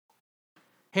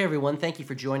Hey everyone, thank you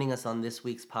for joining us on this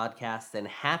week's podcast and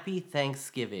happy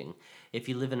Thanksgiving. If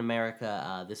you live in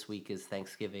America, this week is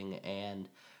Thanksgiving, and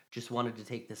just wanted to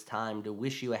take this time to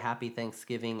wish you a happy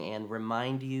Thanksgiving and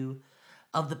remind you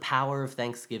of the power of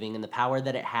Thanksgiving and the power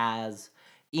that it has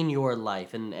in your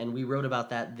life. And we wrote about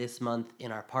that this month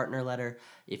in our partner letter.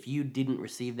 If you didn't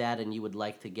receive that and you would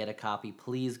like to get a copy,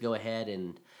 please go ahead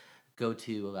and go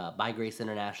to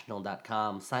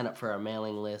bygraceinternational.com, sign up for our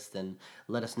mailing list, and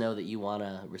let us know that you want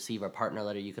to receive our partner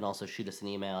letter. You can also shoot us an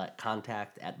email at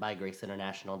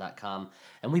contact@bygraceinternational.com,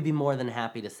 and we'd be more than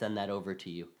happy to send that over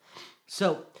to you.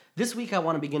 So, this week I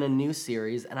want to begin a new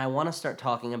series, and I want to start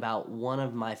talking about one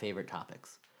of my favorite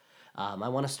topics. I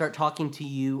want to start talking to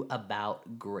you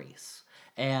about grace.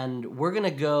 And we're going to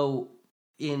go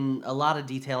in a lot of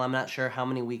detail. I'm not sure how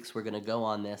many weeks we're going to go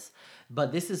on this,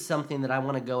 but this is something that I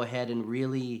want to go ahead and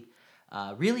really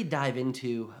dive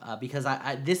into because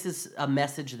this is a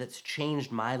message that's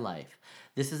changed my life.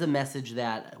 This is a message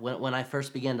that when I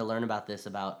first began to learn about this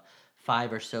about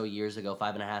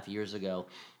 5.5 years ago,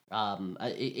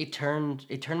 it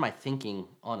turned my thinking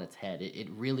on its head.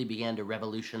 It really began to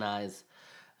revolutionize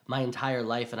my entire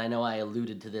life, and I know I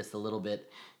alluded to this a little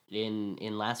bit in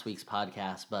last week's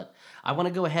podcast, but I want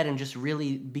to go ahead and just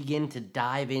really begin to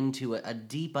dive into a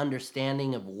deep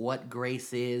understanding of what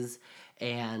grace is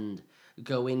and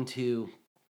go into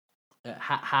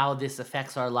how this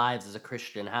affects our lives as a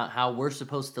Christian, how we're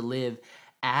supposed to live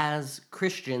as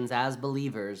Christians, as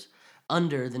believers,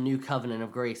 under the new covenant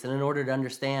of grace. And in order to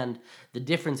understand the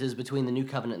differences between the new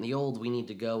covenant and the old, we need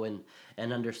to go and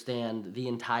understand the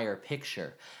entire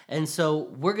picture. And so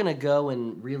we're going to go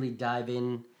and really dive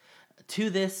in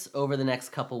to this over the next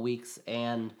couple weeks.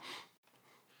 And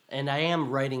I am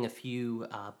writing a few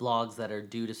blogs that are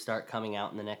due to start coming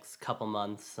out in the next couple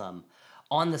months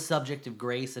on the subject of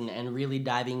grace and really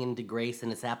diving into grace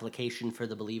and its application for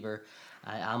the believer.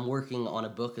 I'm working on a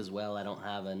book as well. I don't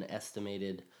have an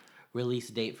estimated release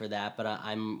date for that, but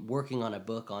I'm working on a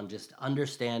book on just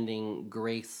understanding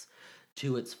grace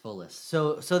to its fullest.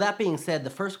 So that being said, the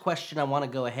first question I want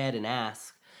to go ahead and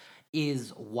ask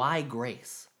is why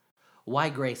grace? Why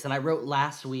grace? And I wrote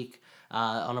last week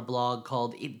on a blog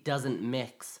called It Doesn't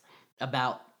Mix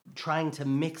about trying to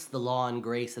mix the law and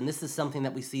grace. And this is something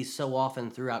that we see so often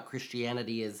throughout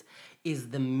Christianity is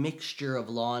the mixture of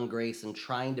law and grace and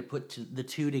trying to put the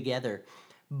two together.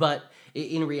 But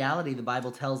in reality, the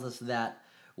Bible tells us that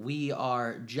we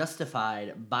are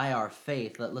justified by our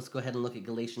faith. Let's go ahead and look at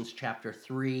Galatians chapter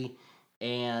 3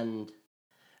 and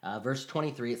verse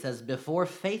 23. It says, before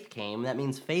faith came, that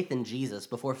means faith in Jesus.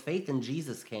 Before faith in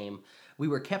Jesus came, we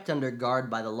were kept under guard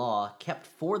by the law, kept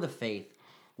for the faith,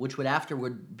 which would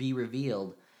afterward be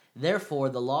revealed. Therefore,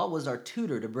 the law was our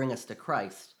tutor to bring us to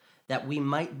Christ, that we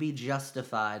might be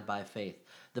justified by faith.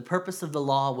 The purpose of the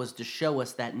law was to show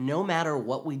us that no matter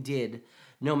what we did,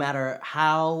 no matter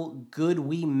how good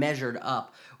we measured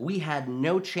up, we had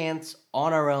no chance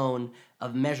on our own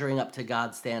of measuring up to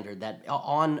God's standard. That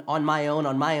on my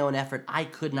own effort, I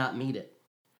could not meet it.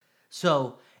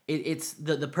 So it's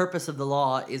the purpose of the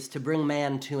law is to bring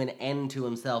man to an end to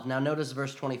himself. Now notice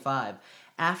verse 25.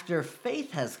 After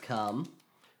faith has come,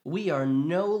 we are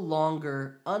no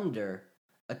longer under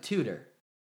a tutor.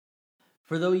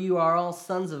 For you are all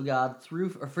sons of God through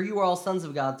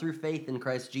faith in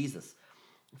Christ Jesus.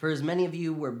 For as many of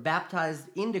you were baptized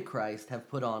into Christ have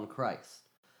put on Christ.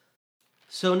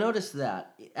 So notice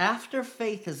that after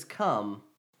faith has come,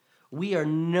 we are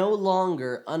no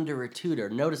longer under a tutor.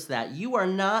 Notice that you are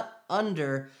not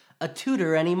under a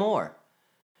tutor anymore.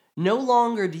 No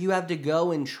longer do you have to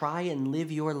go and try and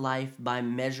live your life by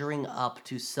measuring up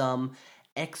to some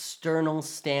external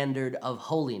standard of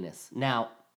holiness.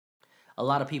 Now, a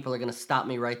lot of people are going to stop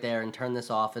me right there and turn this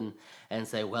off and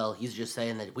say, well, he's just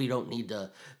saying that we don't need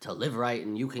to live right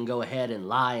and you can go ahead and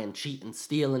lie and cheat and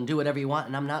steal and do whatever you want.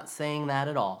 And I'm not saying that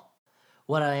at all.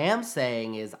 What I am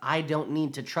saying is I don't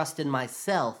need to trust in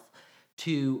myself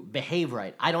to behave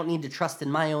right. I don't need to trust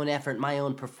in my own effort, my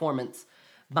own performance,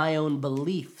 my own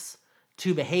beliefs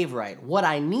to behave right. What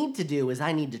I need to do is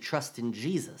I need to trust in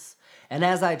Jesus. And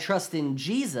as I trust in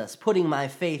Jesus, putting my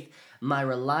faith, my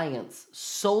reliance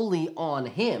solely on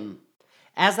him,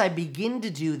 as I begin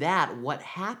to do that, what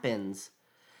happens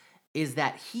is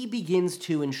that he begins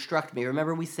to instruct me.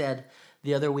 Remember we said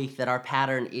the other week that our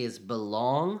pattern is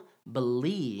belong,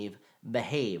 believe,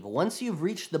 behave. Once you've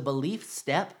reached the belief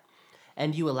step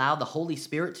and you allow the Holy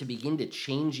Spirit to begin to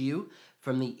change you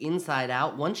from the inside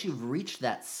out, once you've reached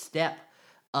that step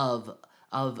of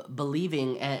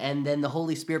believing, and then the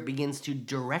Holy Spirit begins to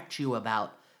direct you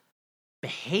about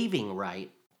behaving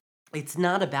right, it's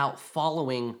not about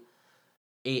following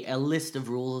a list of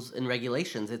rules and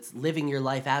regulations. It's living your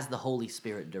life as the Holy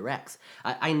Spirit directs.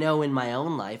 I know in my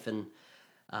own life, and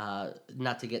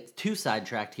not to get too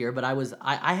sidetracked here, but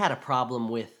I had a problem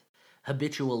with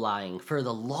habitual lying for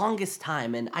the longest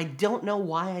time, and I don't know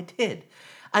why I did.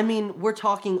 I mean, we're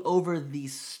talking over the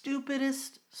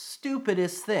stupidest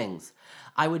things.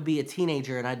 I would be a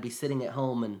teenager and I'd be sitting at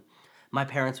home and my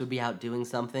parents would be out doing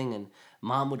something and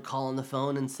mom would call on the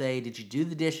phone and say, "Did you do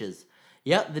the dishes?"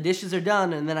 "Yep, the dishes are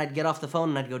done." And then I'd get off the phone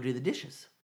and I'd go do the dishes.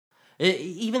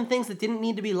 Even things that didn't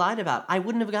need to be lied about. I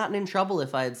wouldn't have gotten in trouble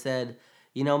if I had said,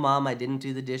 "You know, Mom, I didn't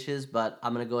do the dishes, but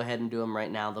I'm going to go ahead and do them right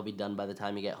now. They'll be done by the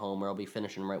time you get home, or I'll be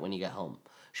finishing right when you get home."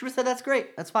 She would have said, "That's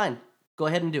great. That's fine. Go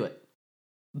ahead and do it."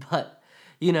 But,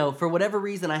 for whatever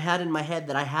reason, I had in my head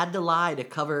that I had to lie to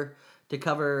cover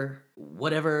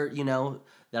whatever,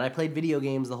 that I played video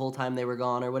games the whole time they were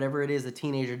gone, or whatever it is a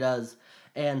teenager does.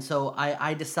 And so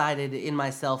I decided in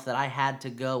myself that I had to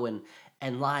go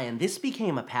and lie. And this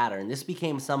became a pattern. This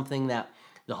became something that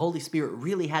the Holy Spirit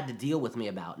really had to deal with me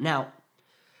about. Now,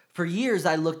 for years,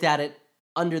 I looked at it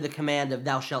under the command of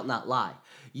 "thou shalt not lie."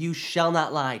 You shall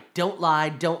not lie. Don't lie,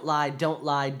 don't lie, don't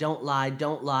lie, don't lie,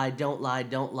 don't lie, don't lie,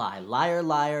 don't lie. Liar,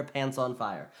 liar, pants on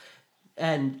fire.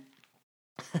 And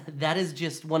that is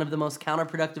just one of the most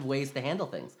counterproductive ways to handle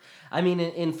things. I mean,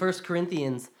 in 1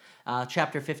 Corinthians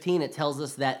chapter 15, it tells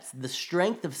us that the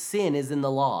strength of sin is in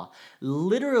the law.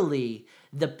 Literally,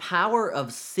 the power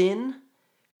of sin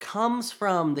comes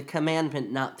from the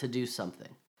commandment not to do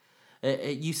something.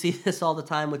 You see this all the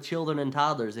time with children and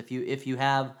toddlers. If you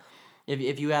have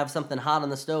something hot on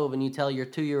the stove and you tell your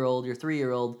 2-year-old, your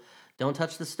 3-year-old, "Don't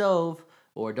touch the stove,"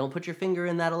 or "Don't put your finger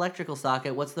in that electrical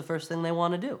socket," what's the first thing they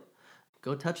want to do?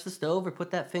 Go touch the stove or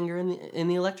put that finger in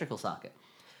the electrical socket.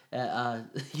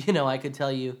 I could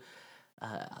tell you,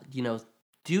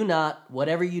 do not,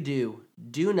 whatever you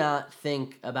do not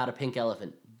think about a pink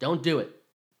elephant. Don't do it.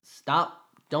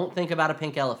 Stop. Don't think about a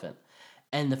pink elephant.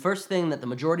 And the first thing that the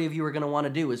majority of you are going to want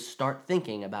to do is start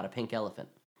thinking about a pink elephant.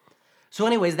 So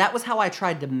anyways, that was how I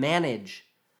tried to manage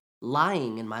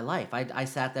lying in my life. I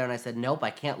sat there and I said, "Nope,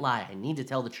 I can't lie. I need to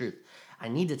tell the truth. I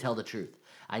need to tell the truth.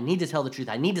 I need to tell the truth.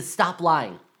 I need to stop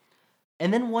lying."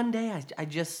 And then one day,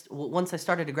 once I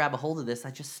started to grab a hold of this,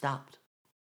 I just stopped.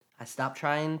 I stopped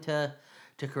trying to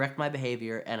correct my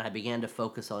behavior, and I began to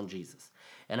focus on Jesus.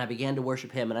 And I began to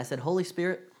worship him. And I said, "Holy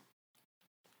Spirit,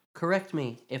 correct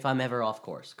me if I'm ever off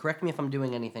course. Correct me if I'm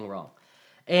doing anything wrong."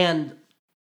 And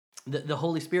the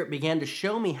Holy Spirit began to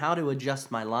show me how to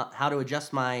adjust my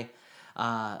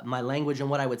my language and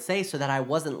what I would say, so that I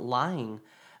wasn't lying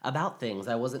about things.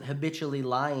 I wasn't habitually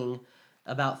lying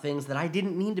about things that I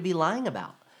didn't need to be lying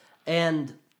about.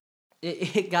 And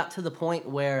it got to the point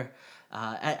where,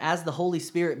 as the Holy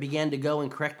Spirit began to go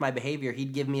and correct my behavior,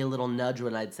 he'd give me a little nudge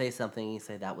when I'd say something. He'd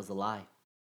say, "That was a lie.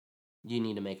 You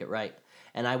need to make it right."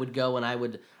 And I would go and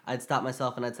I'd stop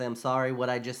myself and I'd say, "I'm sorry,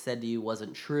 what I just said to you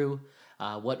wasn't true.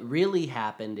 What really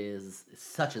happened is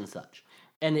such and such."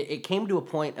 And it came to a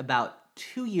point about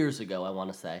 2 years ago, I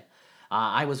want to say.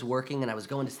 I was working and I was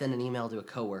going to send an email to a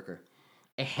coworker.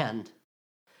 And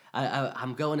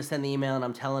I'm going to send the email and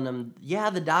I'm telling them, "Yeah,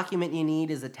 the document you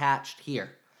need is attached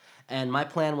here." And my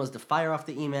plan was to fire off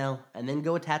the email and then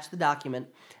go attach the document.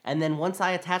 And then once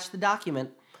I attach the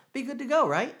document, be good to go,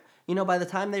 right? By the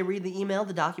time they read the email,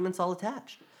 the document's all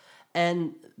attached.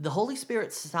 And the Holy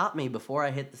Spirit stopped me before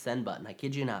I hit the send button. I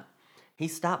kid you not. He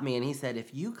stopped me and he said,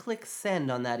 "If you click send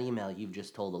on that email, you've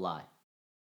just told a lie."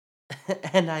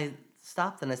 And I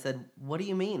stopped and I said, "What do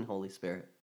you mean, Holy Spirit?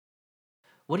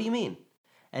 What do you mean?"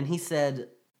 And he said,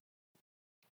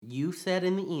 "You said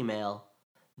in the email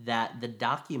that the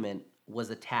document was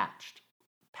attached,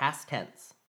 past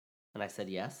tense." And I said,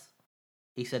 "Yes."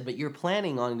 He said, "But you're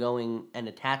planning on going and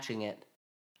attaching it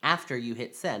after you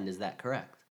hit send, is that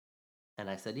correct?" And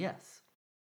I said, "Yes."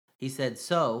 He said,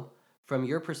 "So, from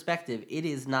your perspective, it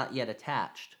is not yet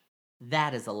attached.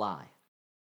 That is a lie."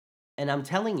 And I'm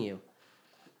telling you,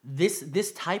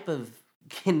 this type of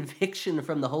conviction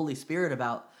from the Holy Spirit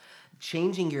about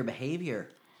changing your behavior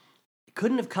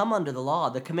couldn't have come under the law.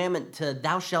 The commandment to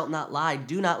 "thou shalt not lie,"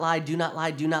 do not lie, do not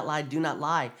lie, do not lie, do not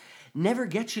lie, never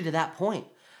gets you to that point.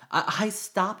 I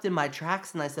stopped in my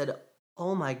tracks and I said,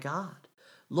 "Oh my God,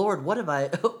 Lord, what have I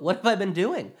what have I been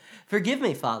doing? Forgive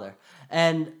me, Father."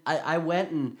 And I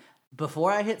went and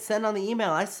before I hit send on the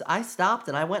email, I stopped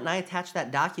and I went and I attached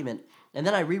that document. And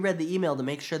then I reread the email to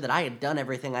make sure that I had done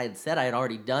everything I had said I had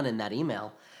already done in that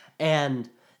email. And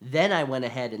then I went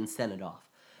ahead and sent it off.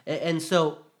 And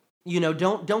so,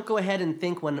 don't go ahead and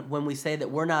think when we say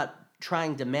that we're not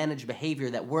trying to manage behavior,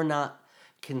 that we're not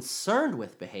concerned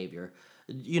with behavior.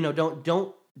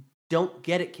 Don't don't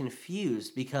get it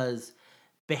confused, because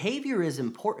behavior is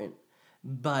important,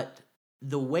 but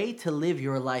the way to live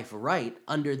your life right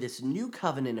under this new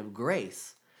covenant of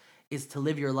grace is to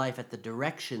live your life at the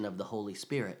direction of the Holy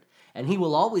Spirit. And he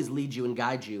will always lead you and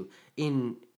guide you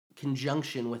in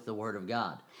conjunction with the Word of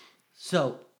God.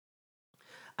 So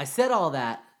I said all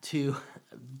that to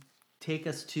take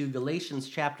us to Galatians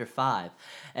chapter 5.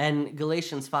 And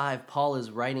Galatians 5, Paul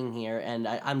is writing here, and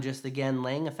I'm just, again,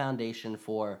 laying a foundation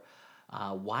for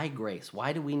why grace?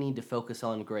 Why do we need to focus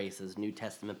on grace as New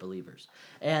Testament believers?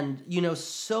 And,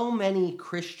 so many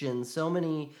Christians, so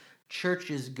many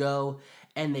churches go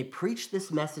and they preach this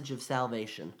message of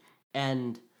salvation.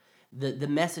 And the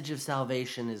message of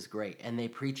salvation is great. And they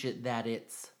preach it that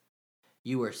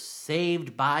you are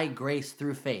saved by grace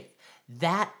through faith.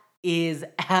 That is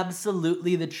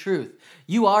absolutely the truth.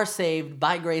 You are saved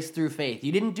by grace through faith.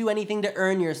 You didn't do anything to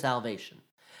earn your salvation.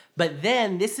 But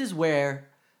then this is where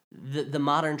the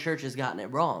modern church has gotten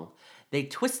it wrong. They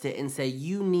twist it and say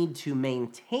you need to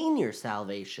maintain your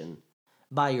salvation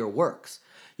by your works.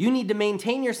 You need to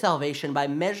maintain your salvation by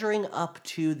measuring up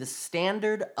to the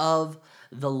standard of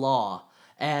the law.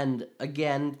 And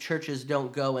again, churches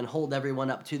don't go and hold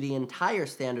everyone up to the entire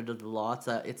standard of the law.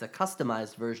 It's a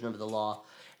customized version of the law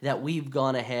that we've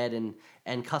gone ahead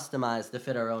and customized to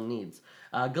fit our own needs.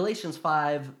 Galatians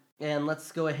 5, and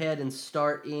let's go ahead and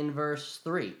start in verse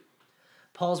 3.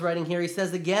 Paul's writing here, he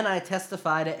says, "Again, I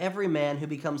testify to every man who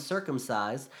becomes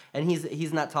circumcised," and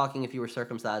he's not talking if you were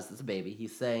circumcised as a baby.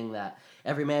 He's saying that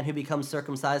every man who becomes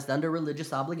circumcised under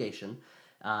religious obligation,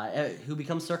 who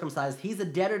becomes circumcised, he's a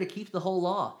debtor to keep the whole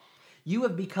law. You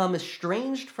have become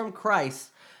estranged from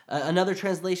Christ. Another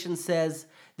translation says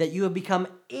that you have become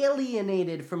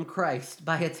alienated from Christ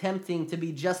by attempting to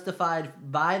be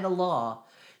justified by the law.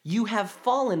 You have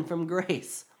fallen from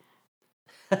grace.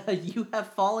 You have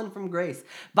fallen from grace.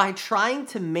 By trying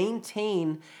to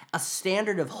maintain a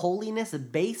standard of holiness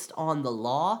based on the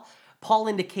law, Paul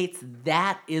indicates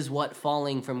that is what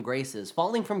falling from grace is.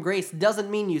 Falling from grace doesn't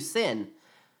mean you sin.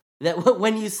 That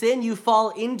when you sin, you fall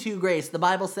into grace. The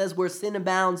Bible says where sin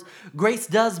abounds, grace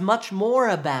does much more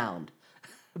abound.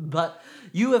 But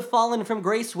you have fallen from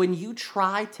grace when you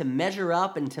try to measure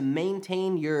up and to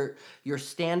maintain your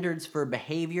standards for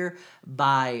behavior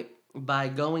by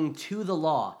going to the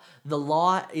law. The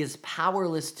law is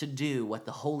powerless to do what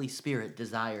the Holy Spirit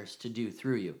desires to do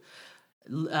through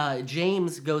you.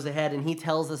 James goes ahead and he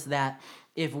tells us that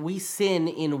if we sin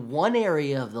in one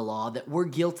area of the law, that we're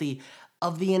guilty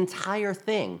of the entire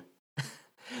thing.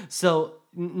 So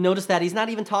notice that he's not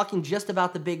even talking just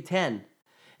about the Big Ten.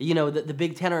 The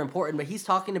Big Ten are important, but he's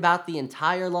talking about the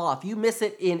entire law. If you miss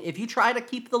it if you try to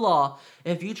keep the law,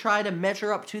 if you try to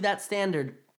measure up to that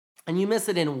standard, and you miss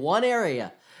it in one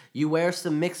area, you wear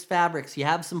some mixed fabrics, you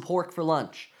have some pork for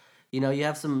lunch, you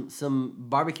have some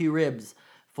barbecue ribs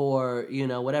for,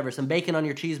 whatever, some bacon on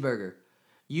your cheeseburger.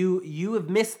 You have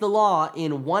missed the law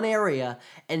in one area,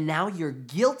 and now you're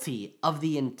guilty of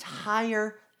the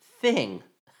entire thing.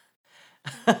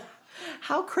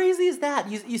 How crazy is that?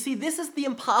 You see, this is the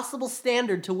impossible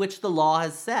standard to which the law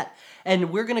has set.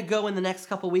 And we're going to go in the next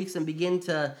couple weeks and begin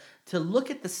to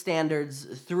look at the standards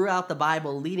throughout the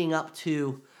Bible leading up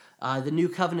to the new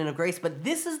covenant of grace. But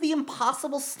this is the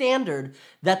impossible standard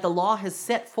that the law has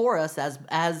set for us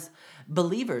as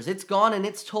believers. It's gone and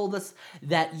it's told us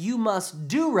that you must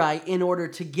do right in order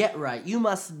to get right. You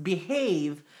must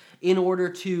behave in order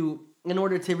to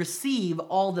receive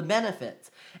all the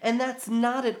benefits. And that's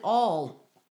not at all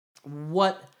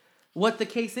what the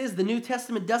case is. The New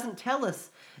Testament doesn't tell us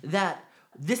that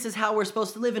this is how we're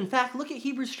supposed to live. In fact, look at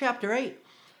Hebrews chapter 8,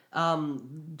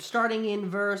 starting in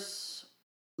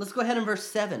let's go ahead in verse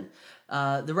 7.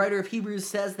 The writer of Hebrews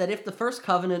says that if the first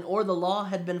covenant or the law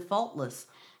had been faultless,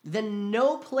 then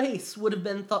no place would have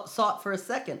been sought for a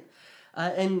second.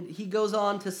 And he goes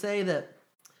on to say that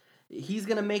he's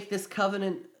going to make this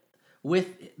covenant with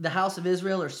the house of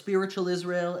Israel, or spiritual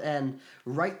Israel, and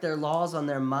write their laws on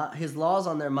his laws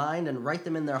on their mind and write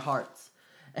them in their hearts.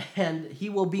 And he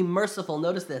will be merciful.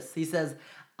 Notice this. He says,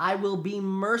 I will be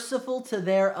merciful to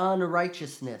their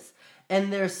unrighteousness,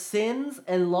 and their sins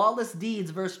and lawless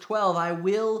deeds, verse 12, I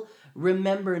will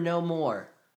remember no more.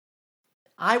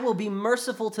 I will be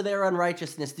merciful to their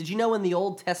unrighteousness. Did you know in the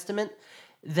Old Testament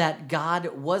that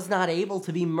God was not able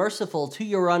to be merciful to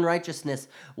your unrighteousness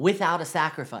without a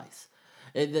sacrifice?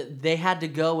 They had to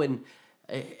go and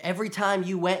every time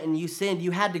you went and you sinned,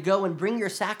 you had to go and bring your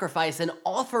sacrifice and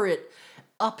offer it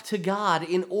up to God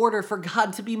in order for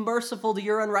God to be merciful to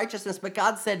your unrighteousness. But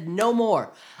God said, no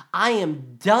more. I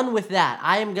am done with that.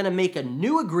 I am going to make a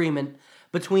new agreement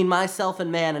between myself and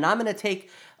man, and I'm going to take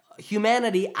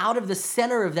humanity out of the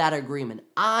center of that agreement.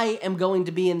 I am going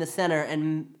to be in the center,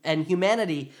 and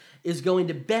humanity is going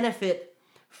to benefit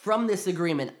from this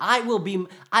agreement.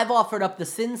 I've offered up the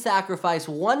sin sacrifice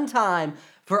one time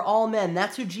for all men.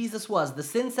 That's who Jesus was, the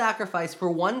sin sacrifice for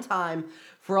one time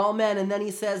for all men. And then he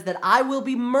says that I will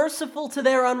be merciful to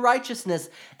their unrighteousness,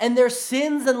 and their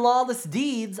sins and lawless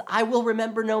deeds I will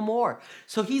remember no more.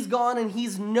 So he's gone, and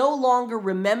he's no longer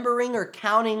remembering or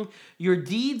counting your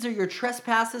deeds or your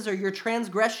trespasses or your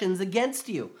transgressions against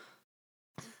you.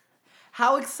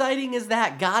 How exciting is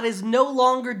that? God is no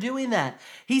longer doing that.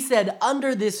 He said,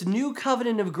 under this new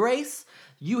covenant of grace,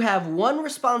 you have one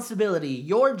responsibility.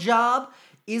 Your job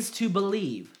is to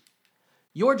believe.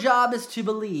 Your job is to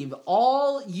believe.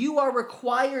 All you are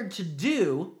required to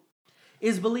do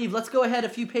is believe. Let's go ahead a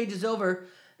few pages over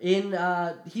in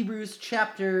Hebrews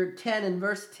chapter 10 and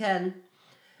verse 10.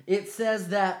 It says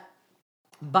that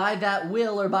by that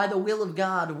will, or by the will of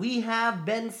God, we have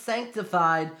been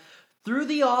sanctified through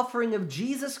the offering of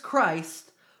Jesus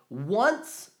Christ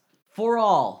once for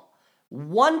all.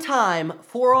 One time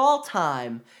for all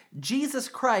time, Jesus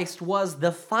Christ was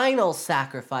the final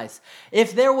sacrifice.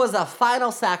 If there was a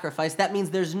final sacrifice, that means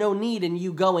there's no need in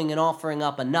you going and offering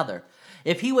up another.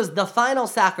 If he was the final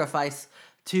sacrifice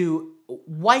to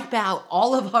wipe out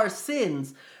all of our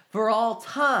sins for all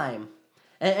time,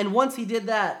 and once he did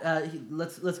that,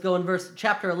 let's go in verse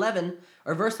 11,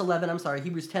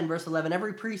 Hebrews 10, verse 11.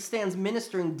 Every priest stands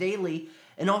ministering daily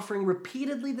and offering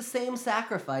repeatedly the same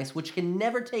sacrifice, which can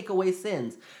never take away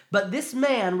sins. But this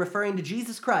man, referring to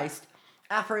Jesus Christ,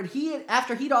 after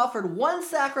he'd offered one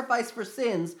sacrifice for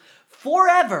sins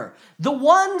forever, the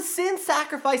one sin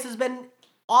sacrifice has been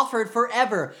offered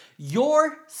forever.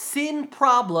 Your sin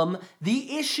problem,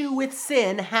 the issue with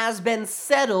sin, has been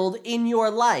settled in your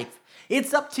life.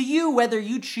 It's up to you whether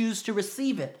you choose to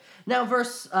receive it. Now,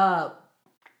 verse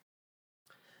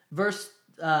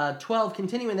 12,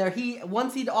 continuing there,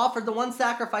 once he'd offered the one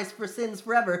sacrifice for sins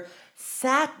forever,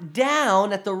 sat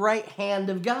down at the right hand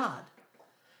of God.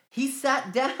 He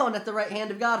sat down at the right hand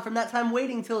of God, from that time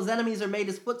waiting till his enemies are made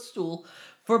his footstool.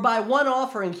 For by one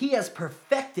offering he has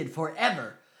perfected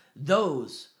forever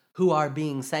those who are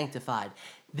being sanctified.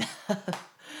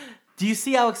 Do you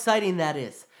see how exciting that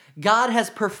is? God has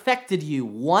perfected you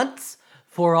once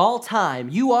for all time.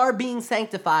 You are being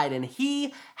sanctified, and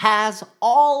he has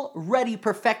already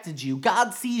perfected you.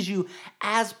 God sees you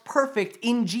as perfect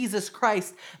in Jesus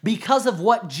Christ because of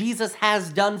what Jesus has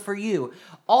done for you.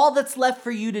 All that's left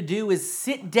for you to do is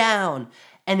sit down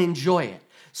and enjoy it.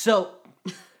 So,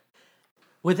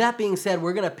 with that being said,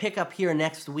 we're going to pick up here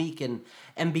next week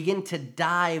and begin to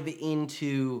dive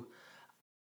into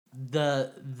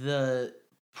the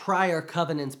prior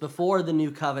covenants before the new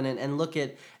covenant and look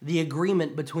at the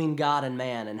agreement between God and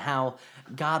man, and how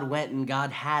God went and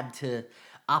God had to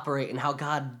operate, and how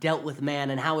God dealt with man,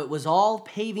 and how it was all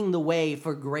paving the way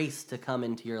for grace to come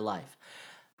into your life.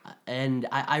 And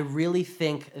I really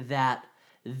think that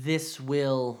this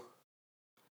will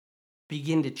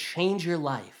begin to change your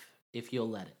life if you'll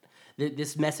let it.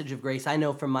 This message of grace, I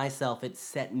know for myself, it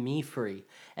set me free,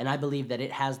 and I believe that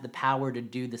it has the power to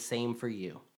do the same for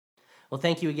you. Well,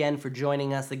 thank you again for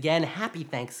joining us. Again, happy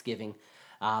Thanksgiving.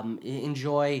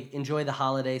 Enjoy the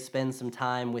holiday. Spend some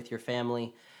time with your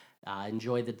family.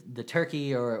 Enjoy the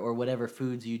turkey or whatever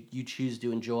foods you choose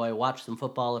to enjoy. Watch some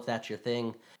football if that's your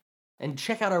thing. And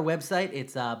check out our website.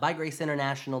 It's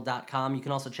bygraceinternational.com. You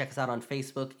can also check us out on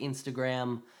Facebook,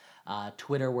 Instagram,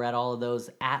 Twitter. We're at all of those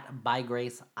at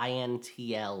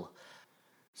bygraceintl.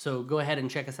 So go ahead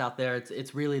and check us out there.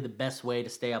 It's really the best way to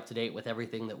stay up to date with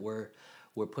everything that we're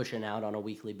pushing out on a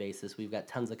weekly basis. We've got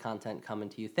tons of content coming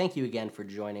to you. Thank you again for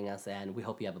joining us, and we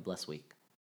hope you have a blessed week.